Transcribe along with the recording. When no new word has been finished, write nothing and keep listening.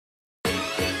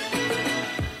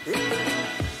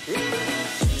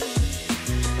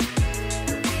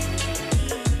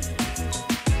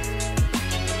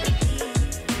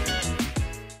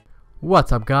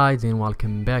What's up guys, and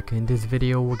welcome back. In this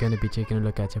video we're gonna be taking a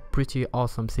look at a pretty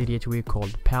awesome CDHW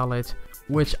called Palette,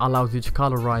 which allows you to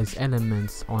colorize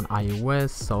elements on iOS.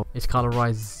 So it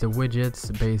colorizes the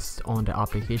widgets based on the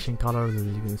application colors, as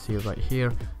you can see right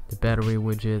here, the battery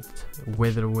widget,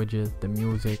 weather widget, the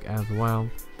music as well,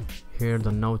 here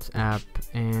the notes app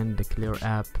and the clear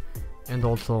app, and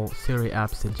also Siri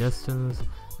app suggestions,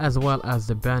 as well as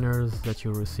the banners that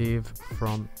you receive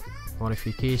from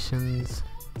notifications.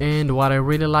 And what I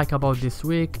really like about this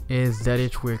tweak is that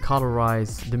it will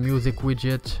colorize the music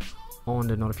widget on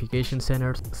the notification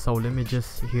center. So let me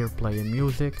just here play a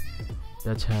music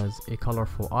that has a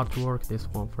colorful artwork, this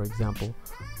one for example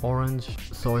orange.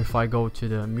 So if I go to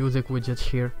the music widget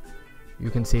here,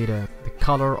 you can see the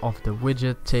color of the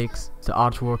widget takes the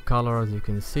artwork color, as you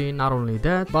can see. Not only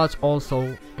that, but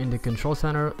also in the control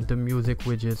center the music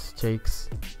widget takes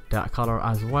that color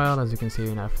as well, as you can see.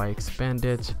 And if I expand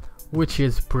it, which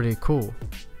is pretty cool.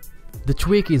 The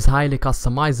tweak is highly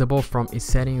customizable from its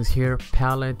settings. Here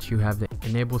palette, you have the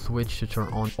enable switch to turn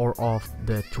on or off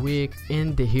the tweak,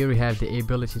 and here you have the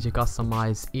ability to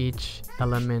customize each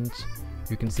element.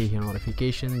 You can see here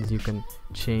notifications, you can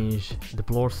change the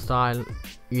blur style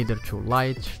either to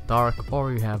light, dark,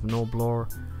 or you have no blur,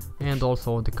 and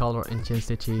also the color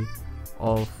intensity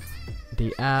of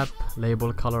the app,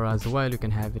 label color as well. You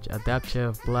can have it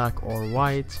adaptive, black or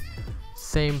white.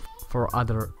 Same for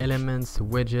other elements,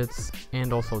 widgets,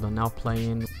 and also the now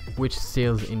playing, which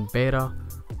still in beta,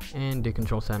 and the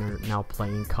control center now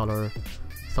playing color.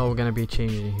 So we're gonna be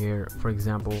changing here, for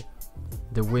example,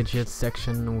 the widget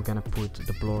section, we're gonna put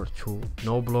the blur to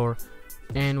no blur,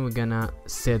 and we're gonna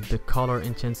set the color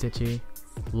intensity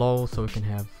low, so we can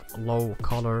have low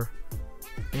color,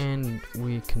 and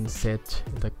we can set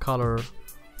the color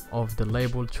of the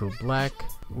label to black.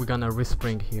 We're gonna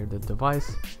respring here the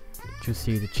device to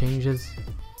see the changes,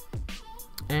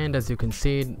 and as you can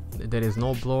see there is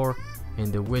no blur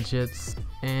in the widgets,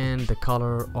 and the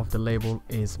color of the label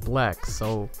is black.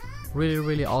 So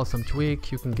really awesome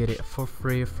tweak. You can get it for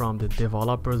free from the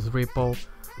developers repo.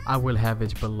 I will have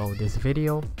it below this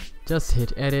video. Just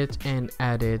hit edit and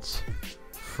add it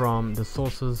from the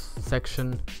sources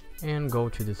section and go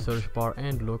to the search bar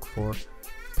and look for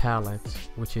palette,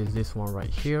 which is this one right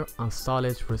here. Install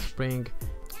it, respring,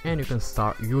 and you can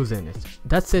start using it.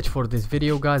 That's it for this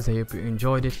video guys. I hope you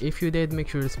enjoyed it. If you did, make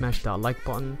sure to smash that like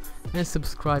button and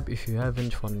subscribe if you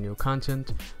haven't for new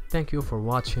content. Thank you for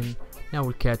watching, and I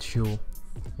will catch you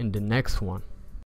in the next one.